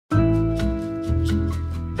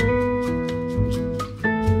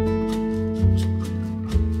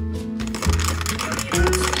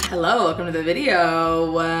Hello, welcome to the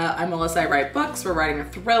video. I'm Melissa, I write books, we're writing a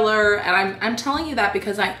thriller, and I'm telling you that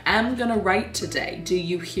because I am gonna write today. Do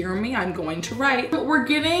you hear me? I'm going to write. But we're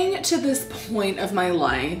getting to this point of my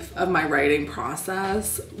life, of my writing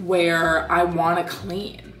process, where I wanna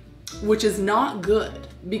clean, which is not good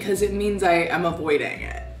because it means I am avoiding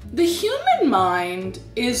it. The human mind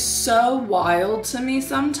is so wild to me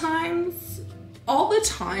sometimes, all the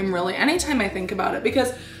time really, anytime I think about it,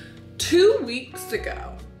 because 2 weeks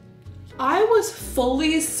ago, I was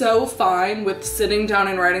fully so fine with sitting down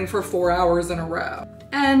and writing for 4 hours in a row.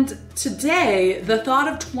 And today, the thought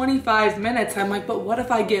of 25 minutes, I'm like, but what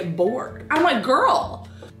if I get bored? I'm like, girl,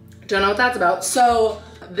 don't know what that's about. So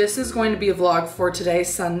this is going to be a vlog for today,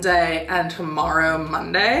 Sunday, and tomorrow,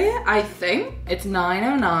 Monday, I think. It's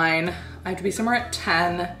 9:09, I have to be somewhere at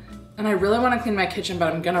 10, and I really wanna clean my kitchen,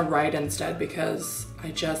 but I'm gonna write instead because I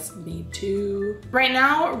just need to. Right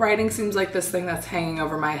now, writing seems like this thing that's hanging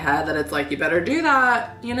over my head that it's like, you better do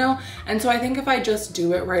that, you know? And so I think if I just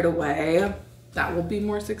do it right away, that will be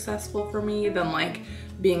more successful for me than like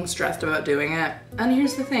being stressed about doing it. And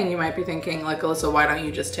here's the thing, you might be thinking like, Alyssa, why don't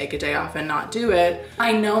you just take a day off and not do it?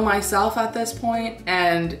 I know myself at this point,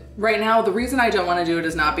 and right now the reason I don't wanna do it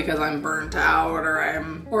is not because I'm burnt out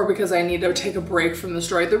or because I need to take a break from the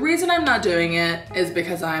story. The reason I'm not doing it is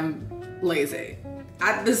because I'm lazy.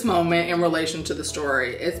 At this moment in relation to the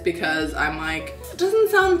story, it's because I'm like, it doesn't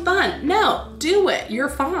sound fun. No, do it, you're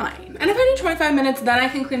fine. And if I do 25 minutes, then I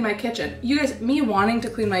can clean my kitchen. You guys, me wanting to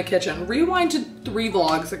clean my kitchen, rewind to 3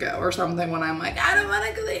 vlogs ago or something when I'm like, I don't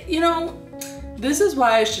wanna clean, you know? This is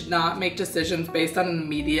why I should not make decisions based on an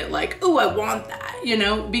immediate like, oh, I want that, you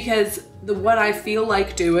know? Because what I feel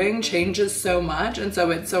like doing changes so much, and so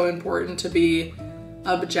it's so important to be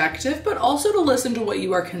objective, but also to listen to what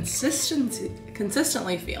you are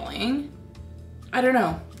consistently feeling. I don't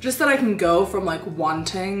know, just that I can go from like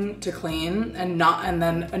wanting to clean and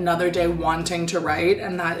then another day wanting to write,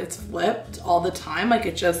 and that it's flipped all the time. Like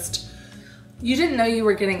it just, you didn't know you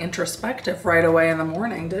were getting introspective right away in the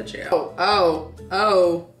morning, did you? Oh.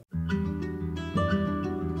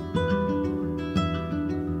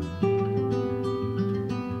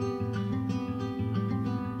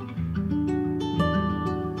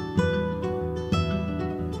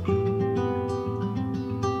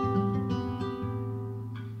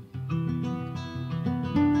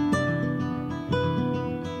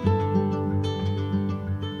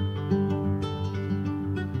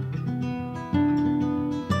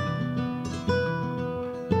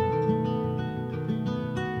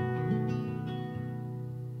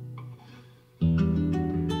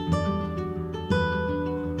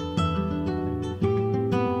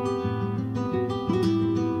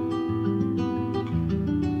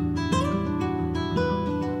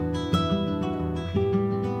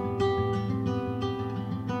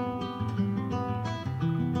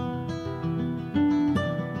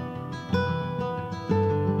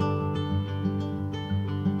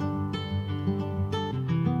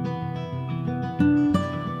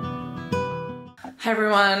 Hi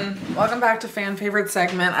everyone, welcome back to fan favorite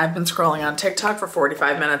segment. I've been scrolling on TikTok for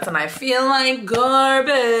 45 minutes and I feel like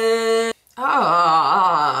garbage.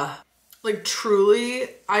 Like truly,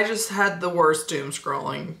 I just had the worst doom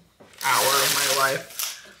scrolling hour of my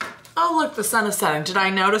life. Oh look, the sun is setting. Did I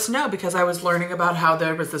notice? No, because I was learning about how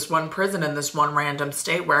there was this one prison in this one random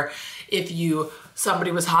state where if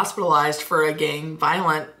somebody was hospitalized for a gang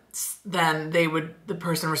violence, then the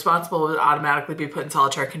person responsible would automatically be put in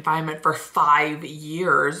solitary confinement for 5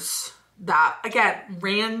 years. That, again,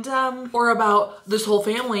 random. Or about this whole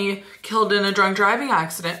family killed in a drunk driving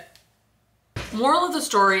accident. Moral of the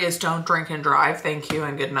story is don't drink and drive. Thank you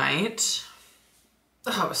and good night.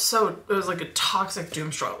 Oh, it was like a toxic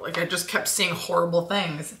doom scroll. Like I just kept seeing horrible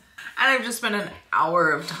things. And I've just spent an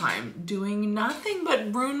hour of time doing nothing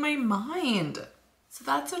but ruin my mind. So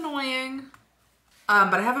that's annoying.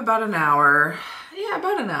 But I have about an hour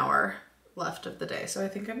left of the day. So I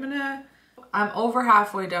think I'm over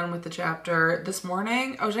halfway done with the chapter. This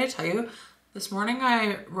morning, oh, did I tell you? This morning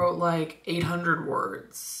I wrote like 800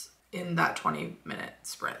 words in that 20-minute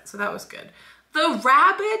sprint. So that was good. The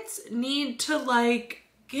rabbits need to like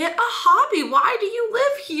get a hobby. Why do you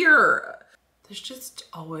live here? There's just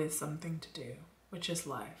always something to do, which is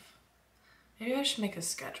life. Maybe I should make a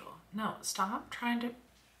schedule. No, stop trying to.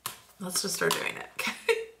 Let's just start doing it, okay?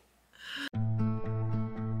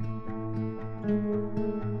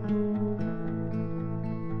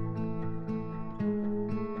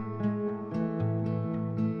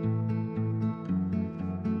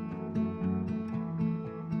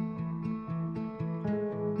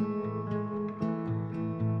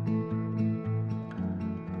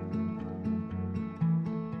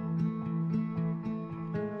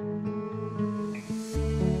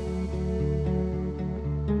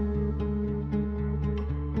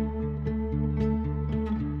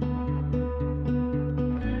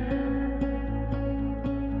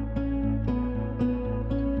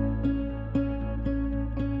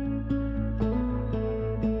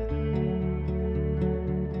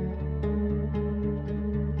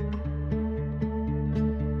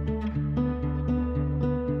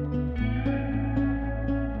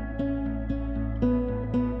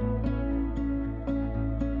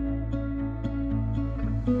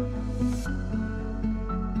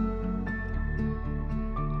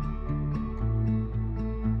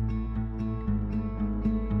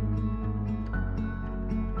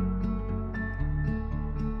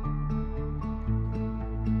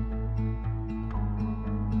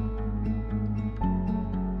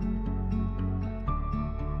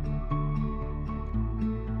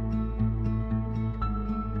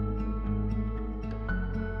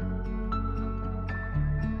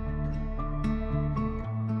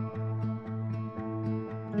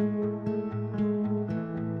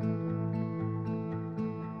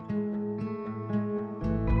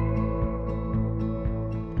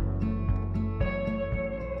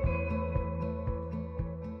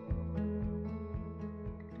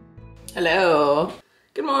 Hello.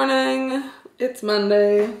 Good morning. It's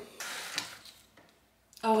Monday.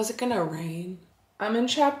 Oh, is it gonna rain? I'm in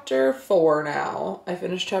chapter 4 now. I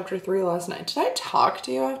finished chapter 3 last night. Did I talk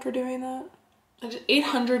to you after doing that? I did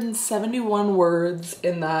 871 words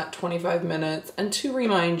in that 25 minutes. And to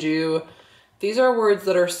remind you, these are words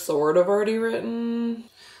that are sort of already written,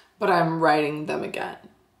 but I'm writing them again.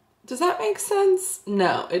 Does that make sense?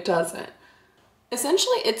 No, it doesn't.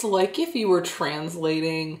 Essentially, it's like if you were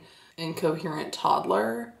translating incoherent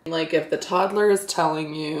toddler. Like if the toddler is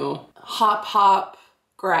telling you, hop, hop,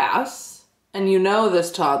 grass, and you know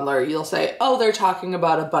this toddler, you'll say, oh, they're talking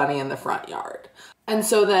about a bunny in the front yard. And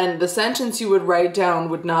so then the sentence you would write down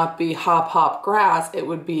would not be hop, hop, grass. It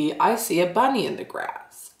would be, I see a bunny in the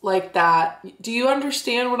grass. Like that. Do you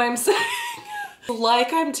understand what I'm saying?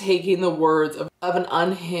 Like I'm taking the words of an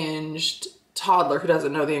unhinged toddler who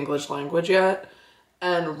doesn't know the English language yet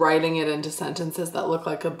and writing it into sentences that look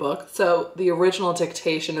like a book. So the original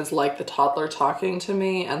dictation is like the toddler talking to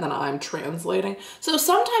me and then I'm translating. So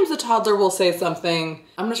sometimes the toddler will say something,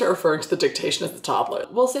 I'm gonna start referring to the dictation as the toddler,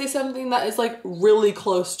 will say something that is like really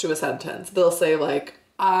close to a sentence. They'll say like,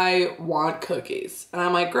 I want cookies. And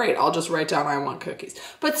I'm like, great, I'll just write down I want cookies.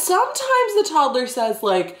 But sometimes the toddler says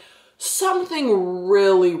like, something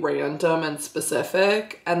really random and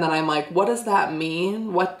specific, and then I'm like, what does that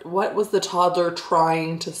mean? What was the toddler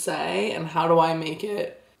trying to say, and how do I make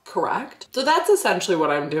it correct? So that's essentially what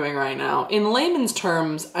I'm doing right now. In layman's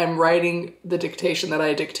terms, I'm writing the dictation that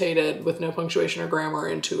I dictated with no punctuation or grammar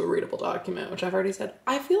into a readable document, which I've already said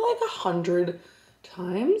I feel like 100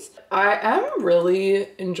 times. I am really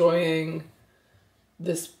enjoying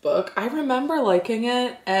this book. I remember liking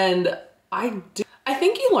it, and I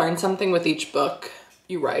think you learn something with each book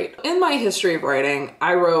you write. In my history of writing,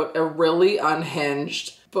 I wrote a really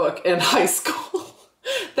unhinged book in high school.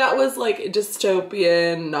 That was like a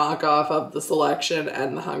dystopian knockoff of The Selection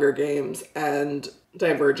and The Hunger Games and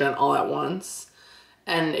Divergent all at once.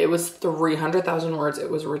 And it was 300,000 words. It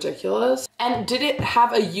was ridiculous. And did it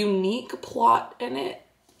have a unique plot in it?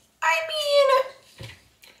 I mean,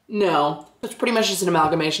 no. It's pretty much just an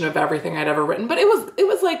amalgamation of everything I'd ever written, but it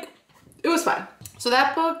was fine. So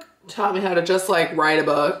that book taught me how to just like write a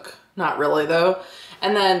book. Not really though.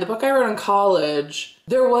 And then the book I wrote in college,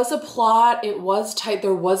 there was a plot, it was tight,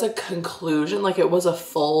 there was a conclusion, like it was a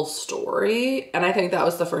full story. And I think that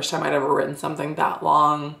was the first time I'd ever written something that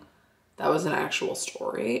long that was an actual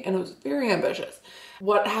story, and it was very ambitious.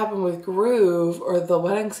 What happened with Groove, or The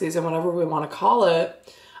Wedding Season, whatever we want to call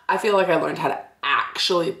it, I feel like I learned how to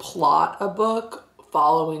actually plot a book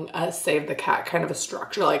following a Save the Cat kind of a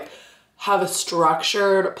structure, like have a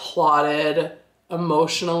structured, plotted,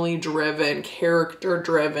 emotionally driven, character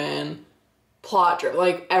driven, plot driven,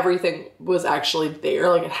 like everything was actually there,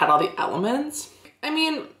 like it had all the elements. I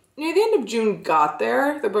mean, near the end of June got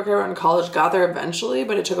there. The book I wrote in college got there eventually,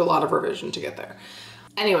 but it took a lot of revision to get there.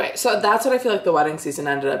 Anyway, so that's what I feel like The Wedding Season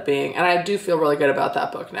ended up being, and I do feel really good about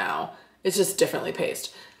that book now. It's just differently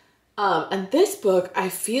paced. And this book, I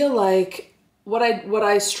feel like what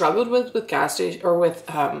I struggled with Gas Station, or with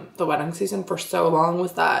The Wedding Season for so long,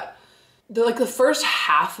 was that the first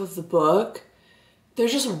half of the book, there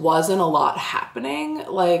just wasn't a lot happening.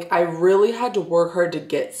 Like I really had to work hard to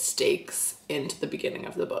get stakes into the beginning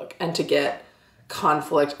of the book and to get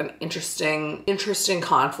conflict and interesting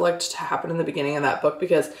conflict to happen in the beginning of that book,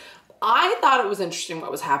 because I thought it was interesting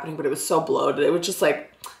what was happening, but it was so bloated. It was just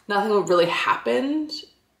like nothing really happened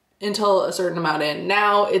until a certain amount in.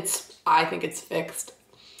 Now I think it's fixed.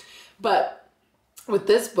 But with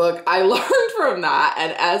this book, I learned from that,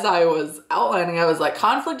 and as I was outlining, I was like,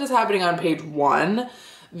 conflict is happening on page 1.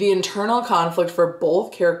 The internal conflict for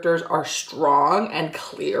both characters are strong and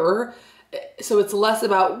clear. So it's less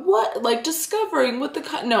about discovering what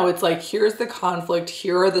no, it's like, here's the conflict,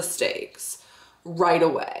 here are the stakes right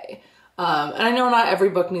away. And I know not every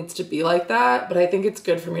book needs to be like that, but I think it's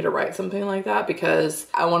good for me to write something like that because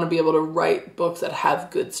I want to be able to write books that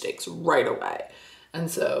have good stakes right away.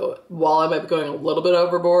 And so while I might be going a little bit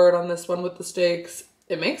overboard on this one with the stakes,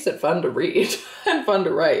 it makes it fun to read and fun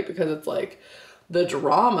to write, because it's like the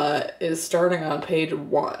drama is starting on page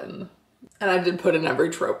 1. And I did put in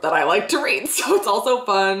every trope that I like to read, so it's also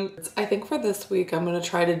fun. I think for this week, I'm gonna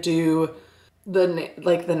try to do the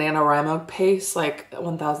NaNoWriMo pace, like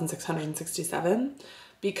 1667,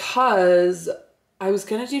 because I was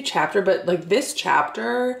gonna do chapter, but like this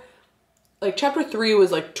chapter, like chapter 3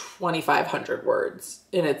 was like 2,500 words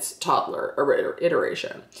in its toddler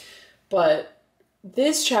iteration, but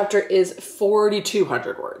this chapter is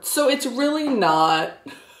 4,200 words. So it's really not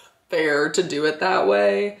fair to do it that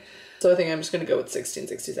way. So I think I'm just gonna go with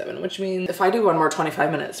 1667, which means if I do one more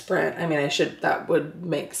 25-minute sprint, I mean, that would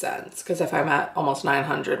make sense. Because if I'm at almost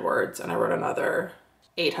 900 words and I wrote another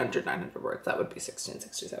 800, 900 words, that would be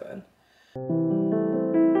 1667.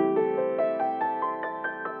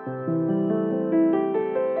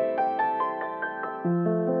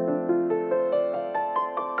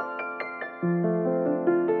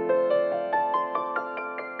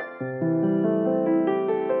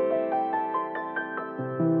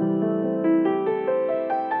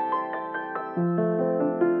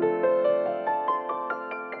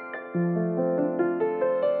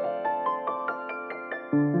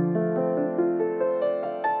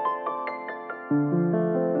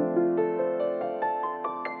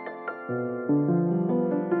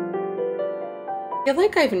 I feel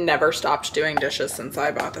like I've never stopped doing dishes since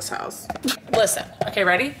I bought this house. Listen, okay,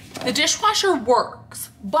 ready? The dishwasher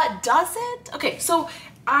works, but does it? Okay, so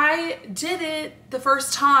I did it the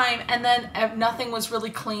first time and then nothing was really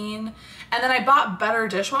clean. And then I bought better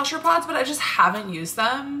dishwasher pods, but I just haven't used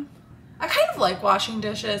them. I kind of like washing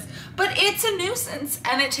dishes, but it's a nuisance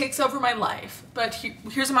and it takes over my life. But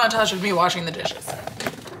here's a montage of me washing the dishes.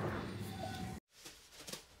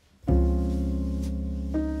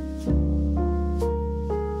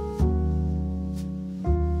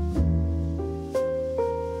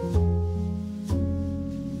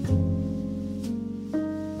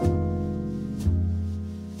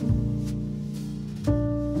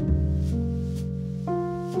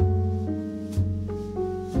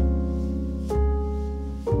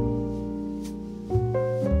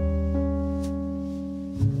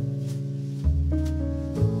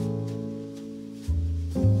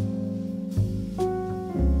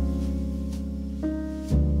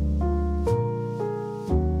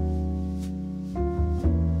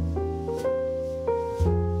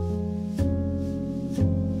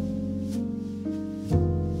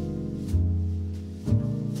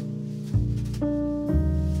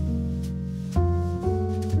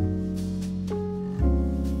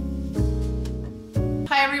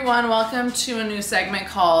 Hi everyone, welcome to a new segment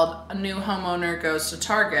called A New Homeowner Goes to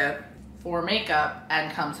Target for Makeup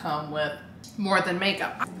and Comes Home with More Than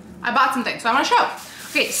Makeup. I bought some things, so I want to show.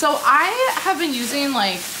 Okay, so I have been using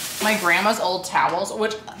like my grandma's old towels,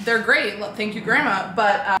 which they're great, thank you grandma,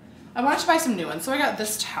 but I wanted to buy some new ones. So I got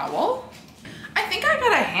this towel. I think I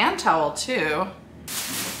got a hand towel too.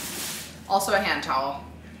 Also a hand towel.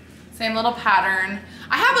 Same little pattern.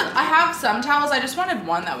 I have some towels. I just wanted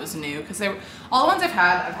one that was new because all the ones I've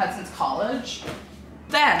had since college.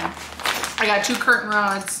 Then I got 2 curtain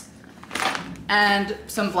rods and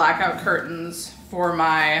some blackout curtains for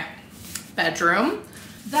my bedroom.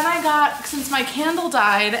 Then I got, since my candle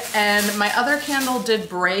died and my other candle did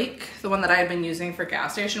break, the one that I had been using for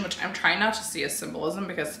gas station, which I'm trying not to see as symbolism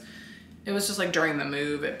because it was just like during the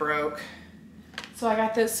move, it broke. So I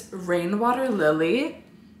got this rainwater lily.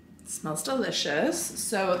 Smells delicious.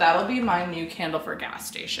 So that'll be my new candle for gas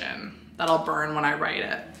station. That'll burn when I write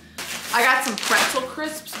it. I got some pretzel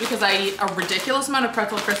crisps because I eat a ridiculous amount of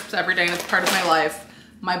pretzel crisps every day and it's part of my life.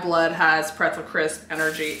 My blood has pretzel crisp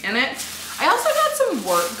energy in it. I also got some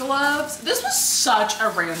work gloves. This was such a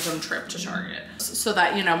random trip to Target. So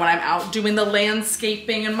that, you know, when I'm out doing the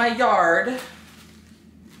landscaping in my yard.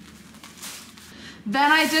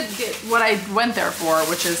 Then I did get what I went there for,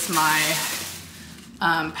 which is my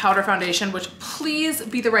powder foundation, which please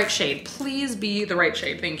be the right shade. Please be the right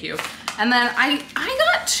shade, thank you. And then I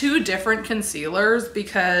got 2 different concealers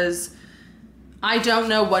because I don't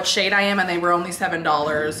know what shade I am and they were only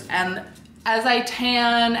 $7. And as I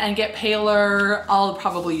tan and get paler, I'll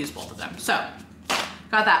probably use both of them. So,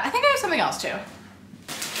 got that. I think I have something else too.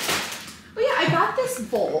 Oh yeah, I got this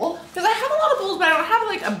bowl because I have a lot of bowls, but I don't have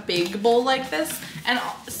like a big bowl like this. And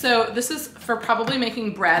so this is for probably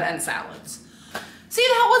making bread and salads. See,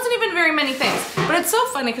 that wasn't even very many things, but it's so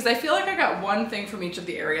funny because I feel like I got one thing from each of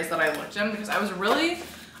the areas that I looked in because I almost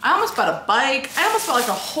bought a bike. I almost bought like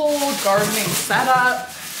a whole gardening setup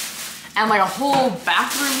and like a whole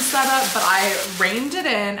bathroom setup, but I reined it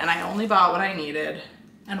in and I only bought what I needed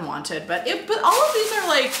and wanted. But all of these are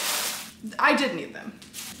like, I did need them.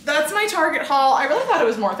 That's my Target haul. I really thought it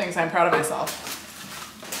was more things. I'm proud of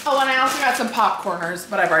myself. Oh, and I also got some popcorners,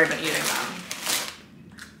 but I've already been eating them.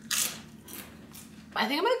 I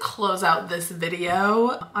think I'm gonna close out this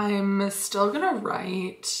video. I'm still gonna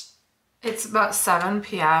write. It's about 7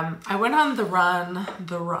 p.m. I went on the run.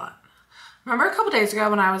 Remember a couple days ago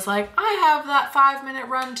when I was like, I have that 5-minute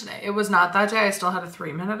run today. It was not that day. I still had a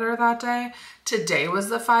 3-minute that day. Today was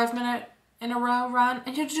the 5-minute in a row run.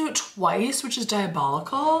 And you have to do it twice, which is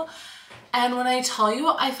diabolical. And when I tell you,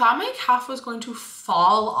 I thought my calf was going to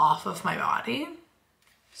fall off of my body.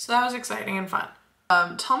 So that was exciting and fun.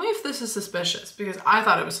 Tell me if this is suspicious, because I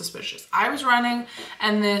thought it was suspicious. I was running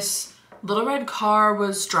and this little red car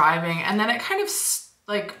was driving, and then it kind of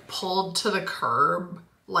like pulled to the curb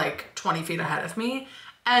like 20 feet ahead of me.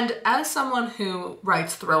 And as someone who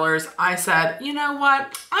writes thrillers, I said, you know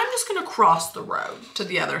what? I'm just gonna cross the road to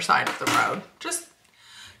the other side of the road.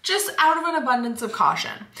 Just out of an abundance of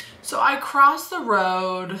caution. So I crossed the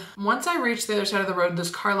road. Once I reached the other side of the road, this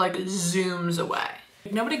car like zooms away.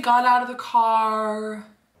 Nobody got out of the car.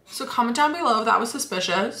 So comment down below if that was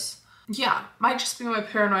suspicious. Yeah, might just be my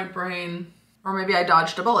paranoid brain, or maybe I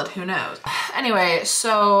dodged a bullet, who knows? Anyway,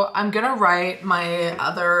 so I'm gonna write my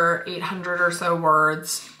other 800 or so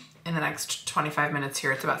words in the next 25 minutes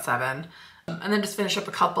here. It's about 7. And then just finish up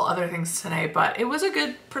a couple other things today, but it was a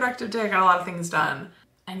good productive day. I got a lot of things done.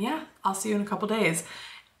 And yeah, I'll see you in a couple days.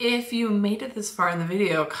 If you made it this far in the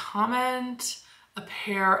video, comment a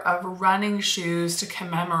pair of running shoes to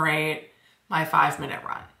commemorate my 5-minute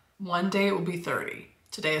run. One day it will be 30.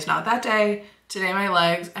 Today is not that day. Today my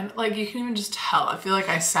legs, and like you can even just tell, I feel like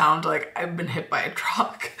I sound like I've been hit by a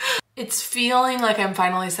truck. It's feeling like I'm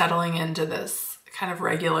finally settling into this kind of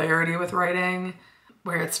regularity with writing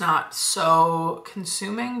where it's not so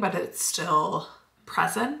consuming, but it's still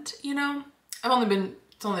present, you know?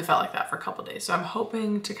 It's only felt like that for a couple days. So I'm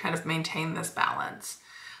hoping to kind of maintain this balance,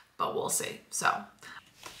 but we'll see. So